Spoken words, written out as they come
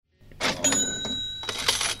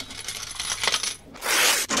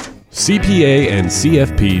CPA and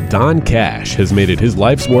CFP Don Cash has made it his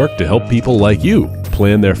life's work to help people like you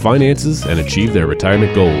plan their finances and achieve their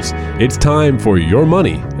retirement goals. It's time for your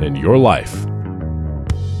money and your life.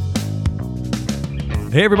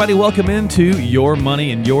 Hey everybody, welcome into Your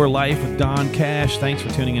Money and Your Life with Don Cash. Thanks for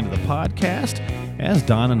tuning into the podcast as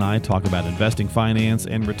Don and I talk about investing, finance,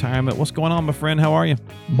 and retirement. What's going on, my friend? How are you?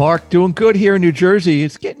 Mark, doing good here in New Jersey.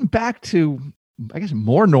 It's getting back to, I guess,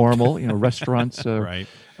 more normal. Restaurants Right.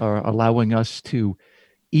 are allowing us to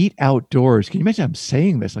eat outdoors. Can you imagine? I'm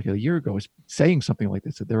saying this like a year ago. I was saying something like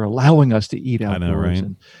this, that they're allowing us to eat outdoors. I know, right?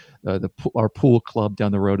 And our pool club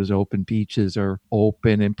down the road is open. Beaches are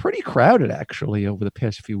open and pretty crowded, actually, over the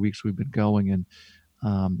past few weeks we've been going. And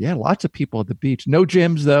lots of people at the beach. No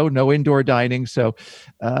gyms, though. No indoor dining. So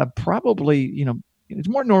probably, it's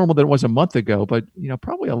more normal than it was a month ago, but,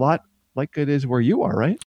 probably a lot like it is where you are,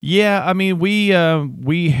 right? Yeah, I mean, we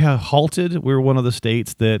have halted. We're one of the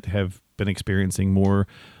states that have been experiencing more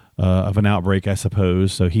of an outbreak, I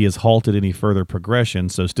suppose. So he has halted any further progression.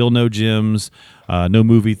 So still no gyms, no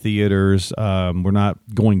movie theaters. We're not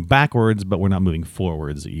going backwards, but we're not moving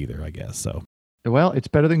forwards either, I guess. So. Well, it's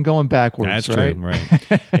better than going backwards. That's right? True,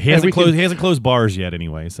 right? He hasn't closed bars yet,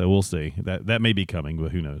 anyway. So we'll see. That may be coming,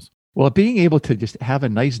 but who knows? Well, being able to just have a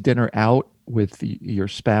nice dinner out with your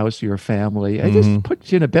spouse, your family, it just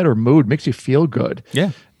puts you in a better mood, makes you feel good.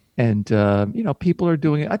 Yeah. And, people are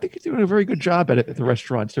doing it. I think you're doing a very good job at it at the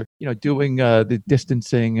restaurants. They're, doing the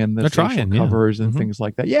distancing and the facial covers and things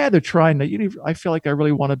like that. Yeah, they're trying. I feel like I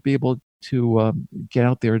really want to be able to get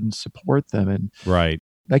out there and support them. And right.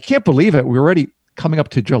 I can't believe it. We're already coming up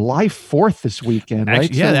to July 4th this weekend,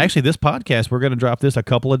 right? Actually, this podcast, we're going to drop this a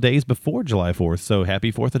couple of days before July 4th. So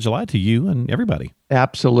happy 4th of July to you and everybody.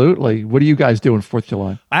 Absolutely. What are you guys doing 4th of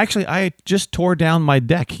July? Actually, I just tore down my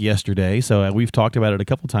deck yesterday. So we've talked about it a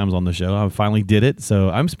couple times on the show. I finally did it. So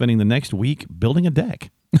I'm spending the next week building a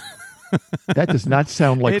deck. That does not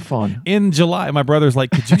sound like fun. In July, my brother's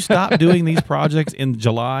like, could you stop doing these projects in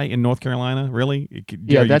July in North Carolina? Really?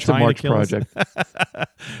 That's a March project.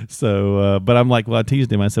 So, but I'm like, well, I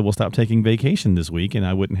teased him. I said, well, stop taking vacation this week and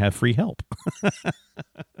I wouldn't have free help.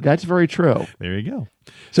 That's very true. There you go.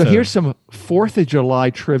 So here's some 4th of July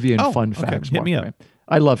trivia and fun facts. Hit me up. Right?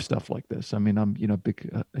 I love stuff like this. I mean, I'm a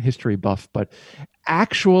big history buff, but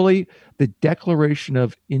actually the Declaration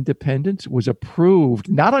of Independence was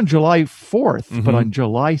approved not on July 4th, but on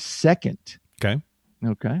July 2nd.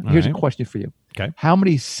 Okay. Here's a question for you. Okay. How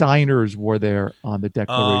many signers were there on the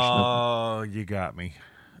Declaration? Oh, you got me.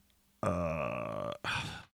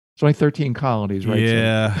 It's only 13 colonies, right?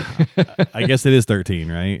 Yeah. I guess it is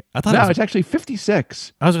 13, right? It's actually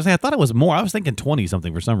 56. I was going to say, I thought it was more. I was thinking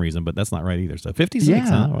 20-something for some reason, but that's not right either. So 56, yeah.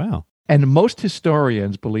 Huh? Wow. And most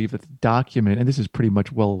historians believe that the document, and this is pretty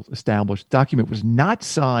much well established, document was not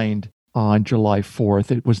signed on July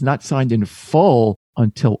 4th. It was not signed in full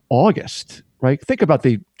until August, right? Think about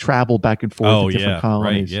the travel back and forth to different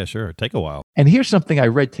colonies. Right. Yeah, sure. Take a while. And here's something I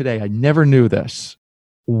read today. I never knew this.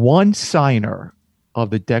 One signer of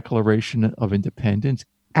the Declaration of Independence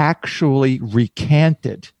actually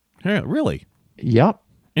recanted. Yeah, really? Yep.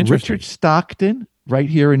 Richard Stockton, right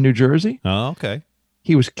here in New Jersey. Oh, okay.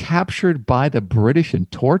 He was captured by the British and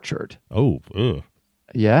tortured. Oh, ugh.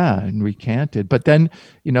 Yeah, and recanted. But then,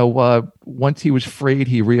 once he was freed,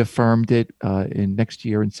 he reaffirmed it in next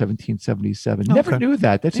year in 1777. Never knew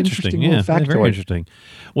that. That's interesting. Little factoid. Very interesting.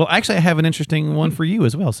 Well, actually, I have an interesting one for you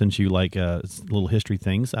as well, since you like little history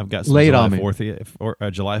things. I've got some July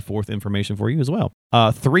 4th information for you as well.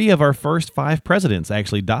 3 of our first 5 presidents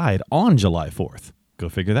actually died on July 4th. Go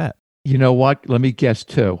figure that. You know what? Let me guess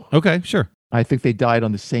 2. Okay, sure. I think they died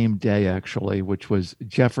on the same day, actually, which was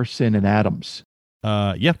Jefferson and Adams.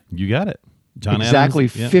 Yeah, you got it. John exactly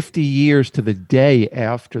Adams, 50 years to the day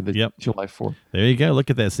after the July 4th. There you go.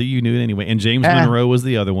 Look at that. See, you knew it anyway. And James Monroe was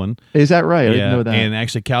the other one. Is that right? I didn't know that. And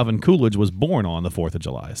actually, Calvin Coolidge was born on the 4th of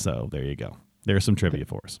July. So there you go. There's some trivia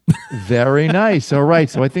for us. Very nice. All right.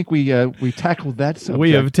 So I think we tackled that subject.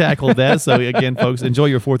 We have tackled that. So again, folks, enjoy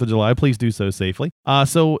your 4th of July. Please do so safely.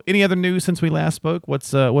 So any other news since we last spoke?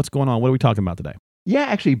 What's going on? What are we talking about today? Yeah,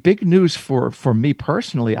 actually, big news for me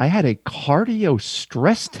personally. I had a cardio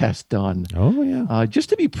stress test done. Oh, yeah. Just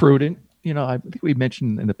to be prudent. I think we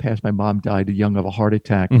mentioned in the past my mom died young of a heart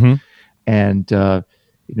attack. And,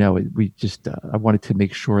 we just, I wanted to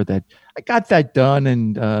make sure that I got that done.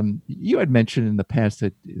 And you had mentioned in the past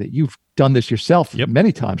that you've done this yourself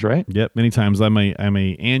many times, right? Yep, many times. I'm a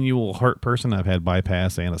annual heart person. I've had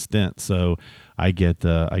bypass and a stent. So I get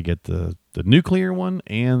the nuclear one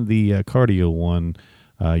and the cardio one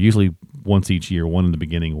Usually once each year, one in the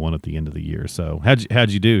beginning, one at the end of the year. So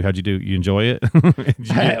how'd you do? You enjoy it?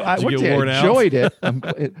 I wouldn't say I enjoyed it.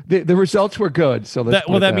 The results were good. So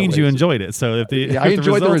that means you enjoyed it. So if I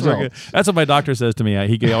enjoyed the results. Were good, that's what my doctor says to me.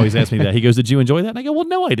 He always asks me that. He goes, "Did you enjoy that?" And I go, "Well,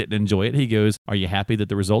 no, I didn't enjoy it." He goes, "Are you happy that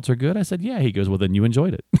the results are good?" I said, "Yeah." He goes, "Well, then you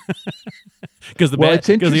enjoyed it." Because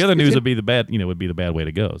the other news would be the bad way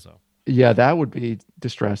to go. So yeah, that would be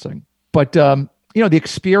distressing. But the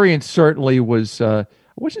experience certainly was. I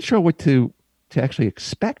wasn't sure what to actually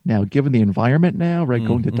expect now, given the environment now, right?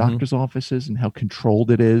 Going to doctor's offices and how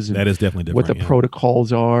controlled it is. And that is definitely different. What the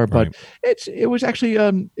protocols are. But it was actually,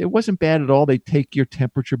 it wasn't bad at all. They take your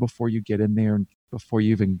temperature before you get in there and before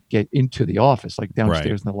you even get into the office, like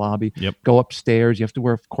downstairs in the lobby. Yep. Go upstairs. You have to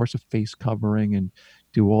wear, of course, a face covering and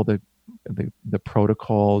do all the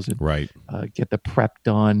protocols and get the prep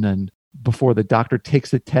done. And before the doctor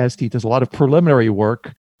takes the test, he does a lot of preliminary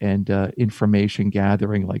work and information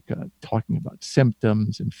gathering, like talking about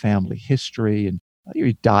symptoms and family history and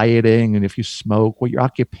your dieting, and if you smoke, what your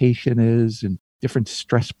occupation is, and different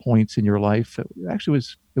stress points in your life. It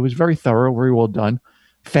was very thorough, very well done.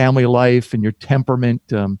 Family life and your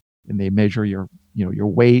temperament, and they measure your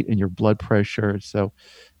weight and your blood pressure. So,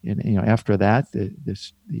 after that, the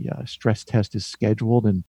stress test is scheduled,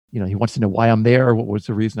 and he wants to know why I'm there. What was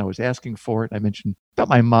the reason I was asking for it? I mentioned about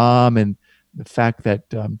my mom and the fact that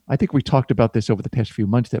I think we talked about this over the past few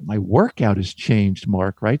months, that my workout has changed,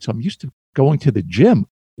 Mark, right? So I'm used to going to the gym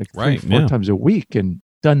like 3-4 times a week, and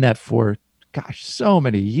done that for, so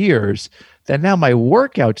many years, that now my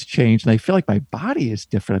workout's changed and I feel like my body is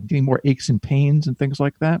different. I'm getting more aches and pains and things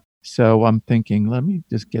like that. So I'm thinking, let me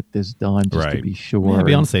just get this done just to be sure. Yeah,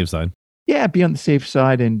 be on the safe side. Yeah, be on the safe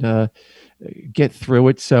side and get through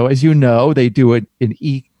it. So as you know, they do an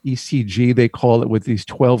ECG, they call it, with these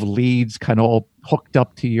 12 leads kind of all hooked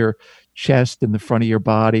up to your chest and the front of your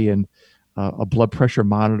body, and a blood pressure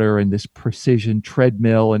monitor and this precision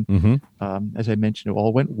treadmill. And as I mentioned, it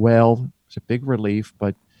all went well. It was a big relief,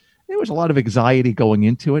 but there was a lot of anxiety going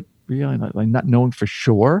into it, really, like not knowing for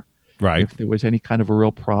sure if there was any kind of a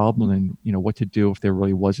real problem, and what to do if there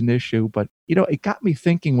really was an issue. But it got me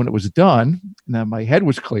thinking when it was done. Now my head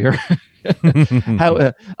was clear.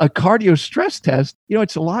 How a cardio stress test,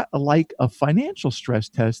 it's a lot like a financial stress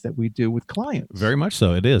test that we do with clients. Very much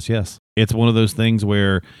so. It is. Yes, it's one of those things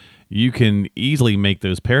where you can easily make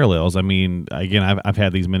those parallels. I mean, again, I've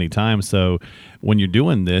had these many times. So when you're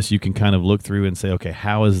doing this, you can kind of look through and say, okay,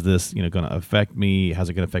 how is this, going to affect me? How's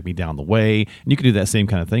it going to affect me down the way? And you can do that same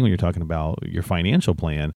kind of thing when you're talking about your financial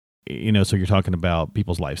plan. So you're talking about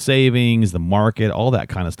people's life savings, the market, all that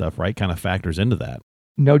kind of stuff, right? Kind of factors into that.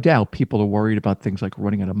 No doubt, people are worried about things like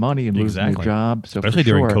running out of money and losing their job. So especially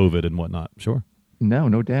during COVID and whatnot. Sure.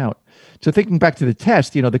 No doubt. So thinking back to the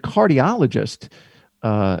test, the cardiologist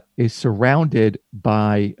is surrounded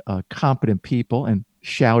by competent people, and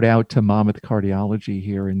shout out to Monmouth Cardiology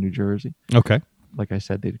here in New Jersey. Okay. Like I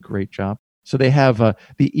said, they did a great job. So they have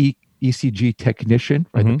the ECG technician,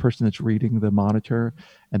 right? The person that's reading the monitor,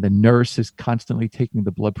 and the nurse is constantly taking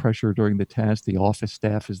the blood pressure during the test. The office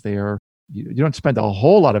staff is there. You don't spend a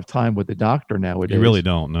whole lot of time with the doctor nowadays. You really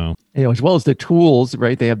don't, no. As well as the tools,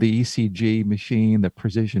 right? They have the ECG machine, the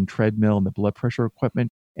precision treadmill, and the blood pressure equipment.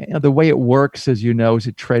 And the way it works, as you know, is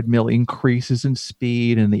a treadmill increases in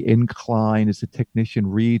speed, and the incline as the technician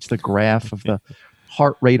reads the graph of the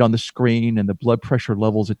heart rate on the screen and the blood pressure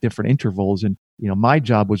levels at different intervals. And, my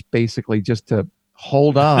job was basically just to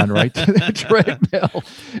hold on, right, to the treadmill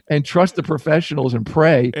and trust the professionals and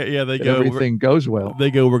pray that everything goes well.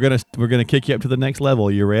 They go, we're gonna kick you up to the next level.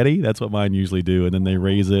 You ready? That's what mine usually do. And then they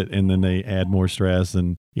raise it, and then they add more stress,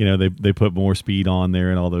 and they put more speed on there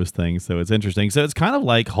and all those things. So it's interesting. So it's kind of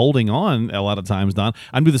like holding on a lot of times, Don.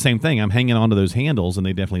 I do the same thing. I'm hanging on to those handles, and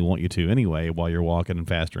they definitely want you to anyway while you're walking and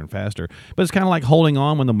faster. But it's kind of like holding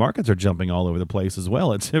on when the markets are jumping all over the place as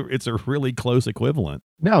well. It's a really close equivalent.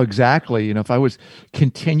 No, exactly. If I was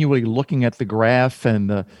continually looking at the graph and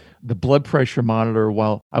the blood pressure monitor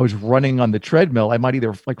while I was running on the treadmill, I might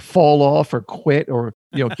either fall off or quit, or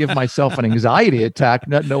give myself an anxiety attack,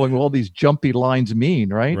 not knowing what all these jumpy lines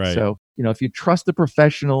mean, right? So if you trust the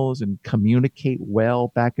professionals and communicate well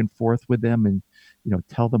back and forth with them, and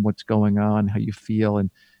tell them what's going on, how you feel,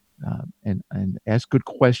 and ask good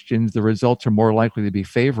questions, the results are more likely to be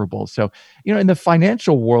favorable. So in the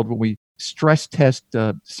financial world, when we stress test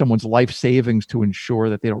someone's life savings to ensure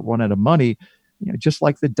that they don't run out of money, just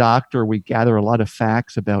like the doctor, we gather a lot of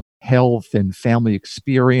facts about health and family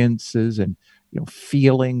experiences, and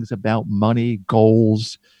feelings about money,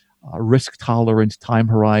 goals, risk tolerance, time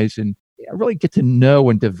horizon. Really get to know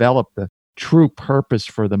and develop the true purpose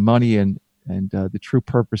for the money and and the true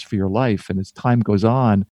purpose for your life. And as time goes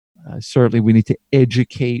on, certainly we need to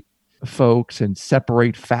educate folks and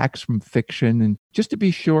separate facts from fiction, and just to be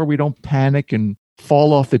sure we don't panic and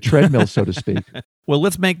fall off the treadmill, so to speak. Well,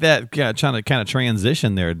 let's make that trying to kind of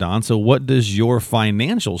transition there, Don. So what does your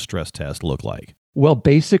financial stress test look like? Well,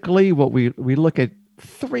 basically, what we look at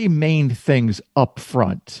three main things up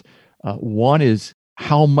front. One is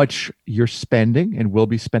how much you're spending and will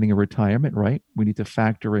be spending in retirement, right? We need to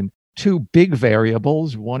factor in two big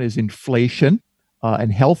variables. One is inflation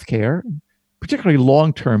and healthcare, particularly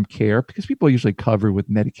long-term care, because people are usually covered with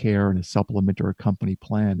Medicare and a supplement or a company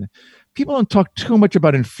plan. People don't talk too much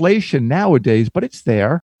about inflation nowadays, but it's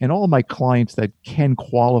there. And all of my clients that can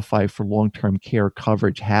qualify for long-term care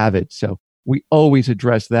coverage have it. So we always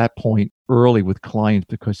address that point early with clients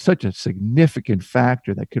because such a significant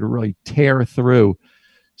factor that could really tear through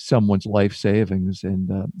someone's life savings. And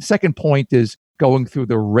the second point is going through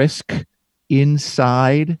the risk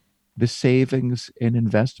inside the savings and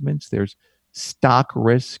investments. There's stock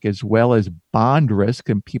risk as well as bond risk,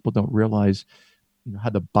 and people don't realize how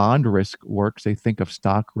the bond risk works. They think of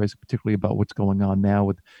stock risk, particularly about what's going on now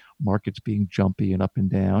with markets being jumpy and up and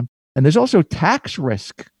down. And there's also tax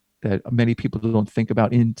risk that many people don't think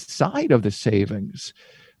about inside of the savings.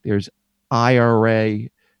 There's IRA,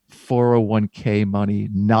 401k money,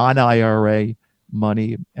 non-IRA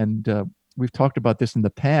money. And we've talked about this in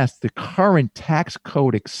the past. The current tax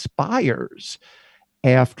code expires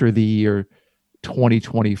after the year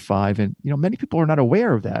 2025. And, many people are not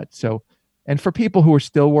aware of that. So, and for people who are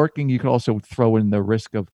still working, you could also throw in the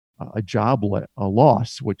risk of a job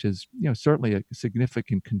loss, which is, certainly a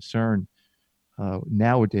significant concern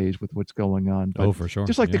nowadays with what's going on. But for sure.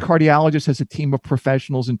 Just like the cardiologist has a team of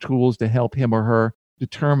professionals and tools to help him or her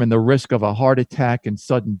determine the risk of a heart attack and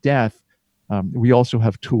sudden death, we also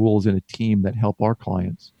have tools and a team that help our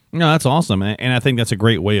clients. No, that's awesome. And I think that's a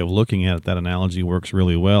great way of looking at it. That analogy works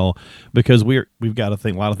really well because we've got to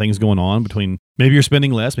think a lot of things going on between maybe you're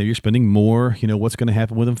spending less, maybe you're spending more, what's going to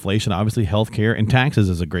happen with inflation. Obviously, healthcare and taxes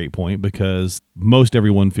is a great point because most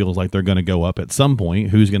everyone feels like they're going to go up at some point.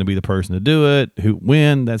 Who's going to be the person to do it?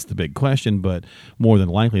 When? That's the big question, but more than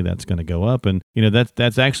likely that's going to go up. And,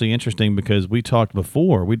 that's actually interesting because we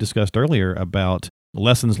discussed earlier about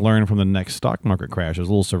lessons learned from the next stock market crash. There's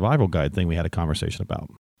a little survival guide thing we had a conversation about.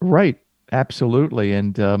 Right. Absolutely.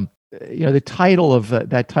 And, the title of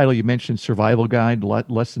that title you mentioned, Survival Guide,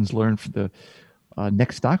 Lessons Learned for the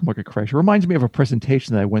Next Stock Market Crash, reminds me of a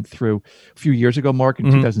presentation that I went through a few years ago, Mark, in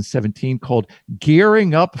 2017 called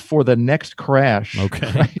Gearing Up for the Next Crash.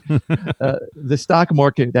 Okay. Right? The stock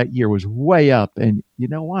market that year was way up. And you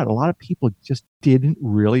know what? A lot of people just didn't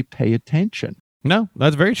really pay attention. No,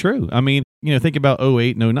 that's very true. I mean, think about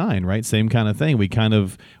 08 and 09, right? Same kind of thing. We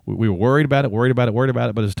were worried about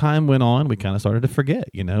it. But as time went on, we kind of started to forget,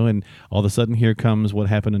 and all of a sudden here comes what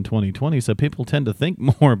happened in 2020. So people tend to think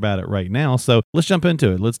more about it right now. So let's jump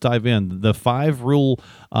into it. Let's dive in. The 5-rule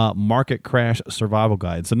market crash survival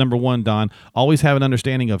guide. So number 1, Don, always have an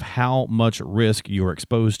understanding of how much risk you're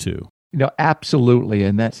exposed to. Absolutely.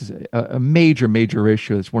 And that's a major, major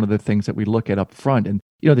issue. It's one of the things that we look at up front. And,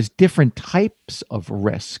 there's different types of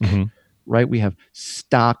risk, right? We have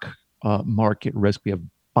stock market risk. We have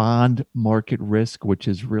bond market risk, which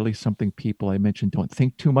is really something people I mentioned don't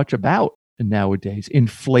think too much about nowadays.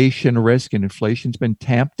 Inflation risk, and inflation's been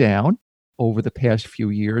tamped down over the past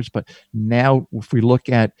few years. But now if we look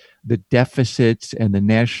at the deficits and the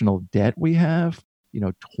national debt we have,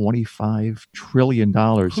 $25 trillion.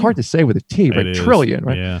 It's hard to say with a T, right? Trillion,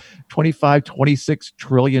 right? Yeah. $26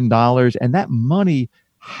 trillion. And that money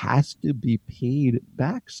has to be paid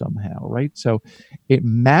back somehow, right? So it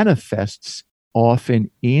manifests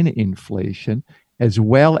often in inflation as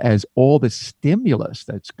well as all the stimulus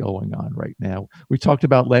that's going on right now. We talked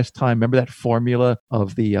about last time, remember that formula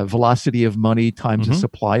of the velocity of money times the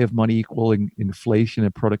supply of money equaling inflation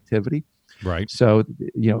and productivity? Right. So,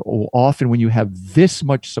 often when you have this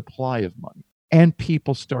much supply of money and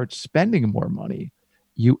people start spending more money,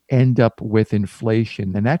 you end up with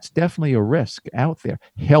inflation. And that's definitely a risk out there.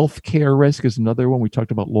 Healthcare risk is another one. We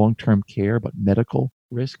talked about long-term care, but medical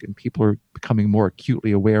risk, and people are becoming more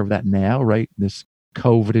acutely aware of that now, right? In this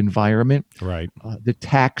COVID environment. Right. The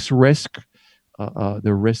tax risk,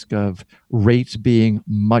 the risk of rates being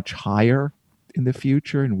much higher in the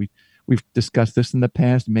future. And we've discussed this in the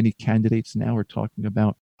past. Many candidates now are talking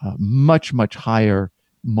about much, much higher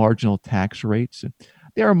marginal tax rates.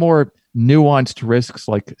 There are more nuanced risks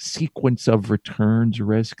like sequence of returns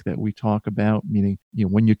risk that we talk about, meaning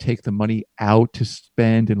when you take the money out to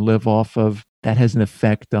spend and live off of, that has an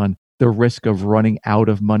effect on the risk of running out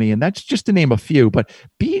of money. And that's just to name a few, but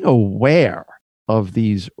being aware of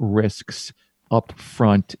these risks up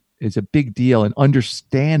front is a big deal, and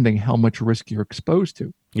understanding how much risk you're exposed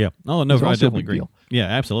to. Yeah. Oh, no, is I also a definitely big agree. deal. Yeah,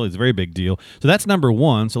 absolutely. It's a very big deal. So that's number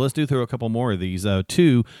one. So let's do through a couple more of these.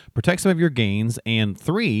 2, protect some of your gains. And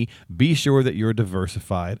 3, be sure that you're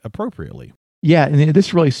diversified appropriately. Yeah, and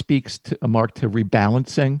this really speaks to Mark, to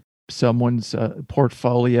rebalancing someone's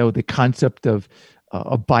portfolio. The concept of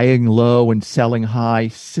buying low and selling high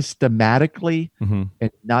systematically,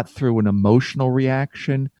 and not through an emotional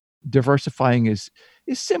reaction. Diversifying is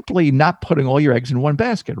simply not putting all your eggs in one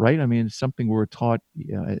basket, right? I mean, it's something we were taught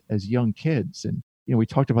as young kids. And, we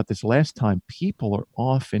talked about this last time. People are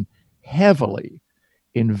often heavily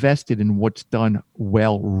invested in what's done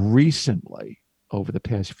well recently over the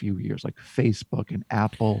past few years, like Facebook and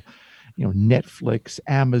Apple, Netflix,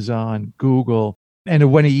 Amazon, Google.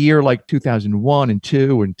 And when a year like 2001 and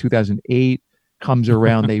 2 and 2008 comes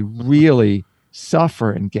around, they really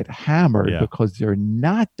suffer and get hammered because they're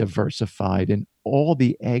not diversified and all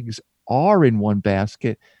the eggs are in one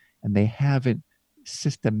basket and they haven't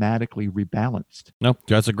systematically rebalanced. No,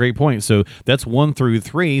 that's a great point. So that's 1 through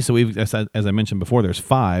 3. So we've, as I mentioned before, there's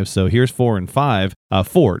 5. So here's 4 and 5.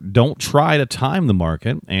 4, don't try to time the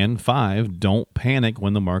market. And 5, don't panic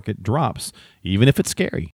when the market drops, even if it's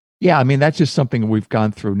scary. Yeah, I mean, that's just something we've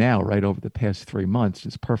gone through now, right, over the past 3 months.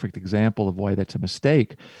 It's a perfect example of why that's a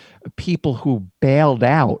mistake. People who bailed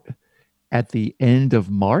out at the end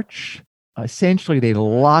of March, essentially they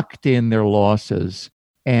locked in their losses.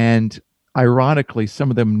 And ironically,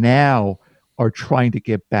 some of them now are trying to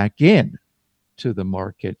get back in to the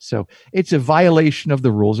market. So it's a violation of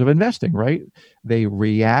the rules of investing, right? They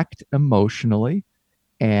react emotionally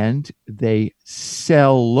and they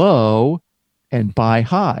sell low and buy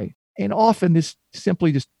high. And often this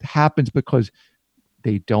simply just happens because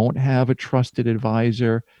they don't have a trusted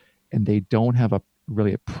advisor and they don't have a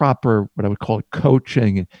proper, what I would call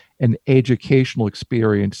coaching and educational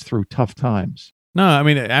experience through tough times. No, I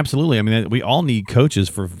mean, absolutely. I mean, we all need coaches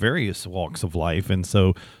for various walks of life. And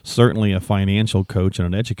so certainly a financial coach and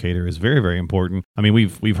an educator is very, very important. I mean,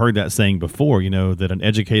 we've heard that saying before, that an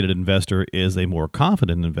educated investor is a more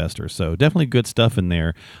confident investor. So definitely good stuff in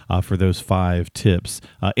there for those 5 tips.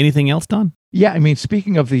 Anything else, Don? Yeah, I mean,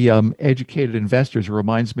 speaking of the educated investors, it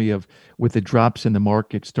reminds me of with the drops in the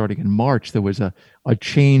market starting in March, there was a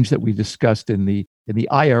change that we discussed in the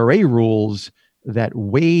IRA rules that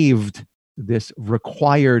waived this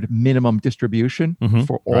required minimum distribution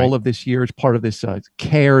for all of this year as part of this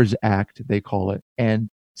CARES Act, they call it. And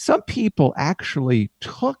some people actually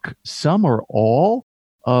took some or all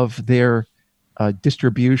of their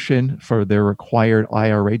distribution for their required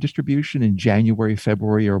IRA distribution in January,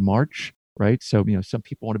 February, or March, right? So, some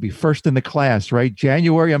people want to be first in the class, right?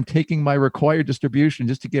 January, I'm taking my required distribution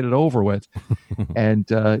just to get it over with. And,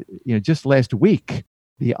 just last week,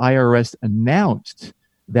 the IRS announced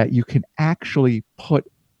that you can actually put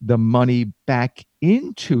the money back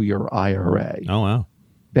into your IRA. Oh, wow.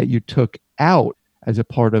 That you took out as a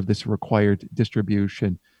part of this required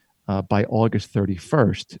distribution by August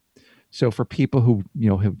 31st. So for people who,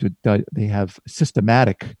 they have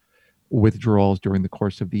systematic withdrawals during the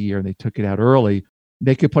course of the year and they took it out early,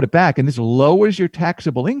 they could put it back. And this lowers your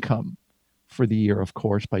taxable income for the year, of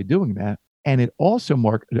course, by doing that. And it also,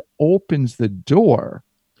 Mark, it opens the door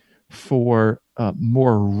for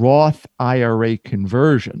more Roth IRA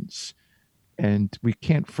conversions. And we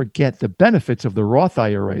can't forget the benefits of the Roth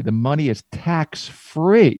IRA. The money is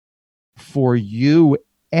tax-free for you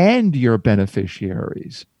and your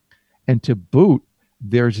beneficiaries. And to boot,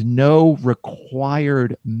 there's no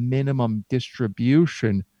required minimum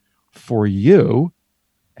distribution for you.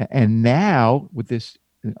 And now with this,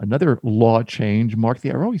 another law change, Mark,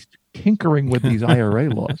 they're always tinkering with these IRA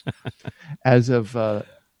laws. As of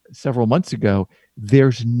several months ago,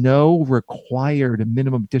 there's no required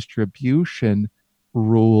minimum distribution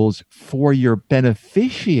rules for your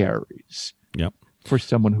beneficiaries. Yep. For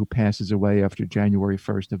someone who passes away after January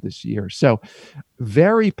 1st of this year. So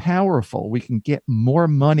very powerful. We can get more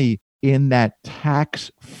money in that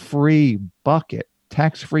tax-free bucket.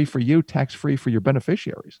 Tax-free for you, tax-free for your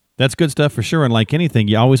beneficiaries. That's good stuff for sure. And like anything,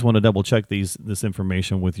 you always want to double check this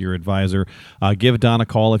information with your advisor. Give Don a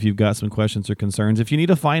call if you've got some questions or concerns. If you need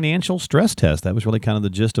a financial stress test, that was really kind of the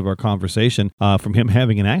gist of our conversation, from him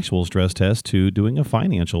having an actual stress test to doing a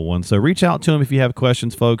financial one. So reach out to him if you have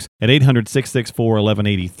questions, folks, at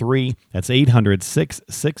 800-664-1183. That's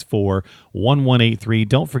 800-664-1183.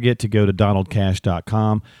 Don't forget to go to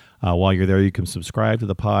donaldcash.com. While you're there, you can subscribe to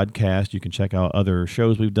the podcast. You can check out other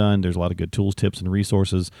shows we've done. There's a lot of good tools, tips, and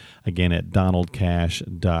resources, again, at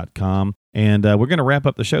donaldcash.com. And we're going to wrap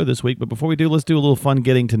up the show this week. But before we do, let's do a little fun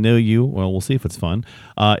getting to know you. Well, we'll see if it's fun.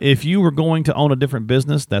 If you were going to own a different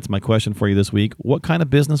business, that's my question for you this week. What kind of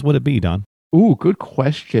business would it be, Don? Ooh, good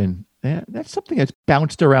question. That's something that's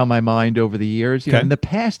bounced around my mind over the years. You know, in the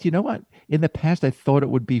past, you know what? In the past, I thought it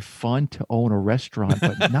would be fun to own a restaurant,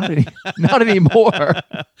 but not anymore.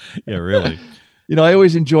 Yeah, really. You know, I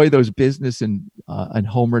always enjoy those business and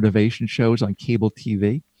home renovation shows on cable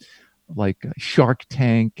TV, like Shark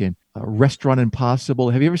Tank and Restaurant Impossible.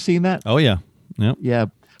 Have you ever seen that? Oh, yeah. Yep. Yeah.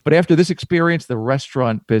 But after this experience, the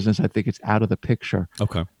restaurant business, I think it's out of the picture.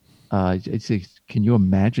 Okay. Can you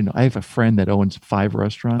imagine? I have a friend that owns 5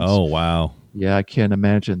 restaurants. Oh, wow. Yeah, I can't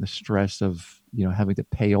imagine the stress of, you know, having to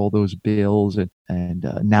pay all those bills, and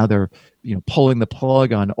now they're, you know, pulling the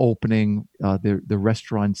plug on opening the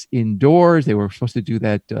restaurants indoors. They were supposed to do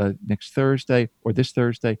that next Thursday or this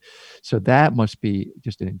Thursday, so that must be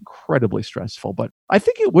just incredibly stressful. But I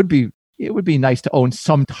think it would be nice to own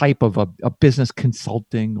some type of a business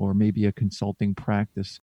consulting, or maybe a consulting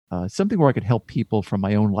practice, something where I could help people from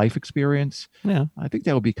my own life experience. Yeah, I think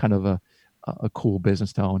that would be kind of a cool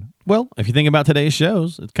business to own. Well, if you think about today's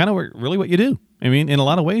shows, it's kind of really what you do. I mean, in a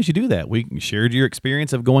lot of ways, you do that. We shared your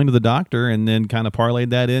experience of going to the doctor and then kind of parlayed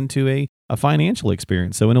that into a financial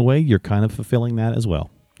experience. So in a way, you're kind of fulfilling that as well.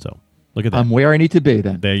 So look at that. I'm where I need to be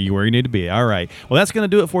then. There you where you need to be. All right. Well, that's going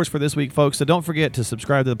to do it for us for this week, folks. So don't forget to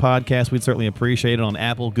subscribe to the podcast. We'd certainly appreciate it on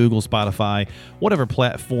Apple, Google, Spotify, whatever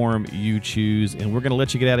platform you choose. And we're going to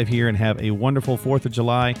let you get out of here and have a wonderful 4th of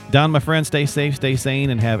July. Don, my friend, stay safe, stay sane,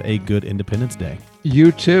 and have a good Independence Day.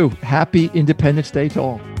 You too. Happy Independence Day to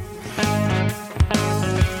all.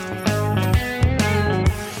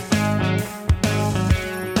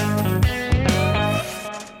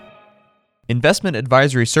 Investment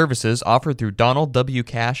advisory services offered through Donald W.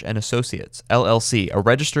 Cash & Associates, LLC, a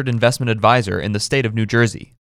registered investment advisor in the state of New Jersey.